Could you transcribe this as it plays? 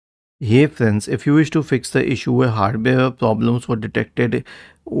Hey friends, if you wish to fix the issue where hardware problems were detected,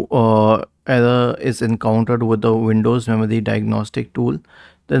 error is encountered with the Windows Memory Diagnostic Tool,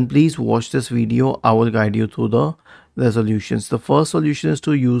 then please watch this video. I will guide you through the resolutions. The first solution is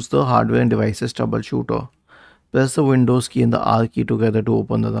to use the hardware and devices troubleshooter. Press the Windows key and the R key together to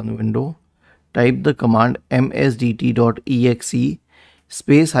open the run window. Type the command msdt.exe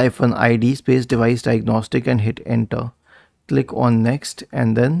space -id space device diagnostic and hit enter. Click on next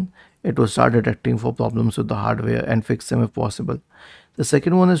and then it will start detecting for problems with the hardware and fix them if possible. The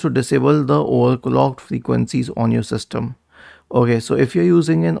second one is to disable the overclocked frequencies on your system. Okay, so if you're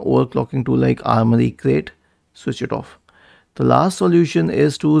using an overclocking tool like Armory Crate, switch it off. The last solution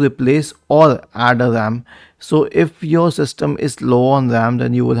is to replace or add a RAM. So if your system is low on RAM,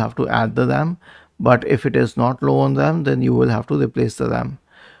 then you will have to add the RAM. But if it is not low on RAM, then you will have to replace the RAM.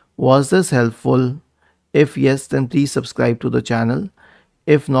 Was this helpful? If yes, then please subscribe to the channel.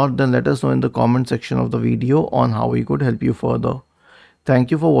 If not, then let us know in the comment section of the video on how we could help you further.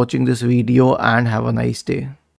 Thank you for watching this video and have a nice day.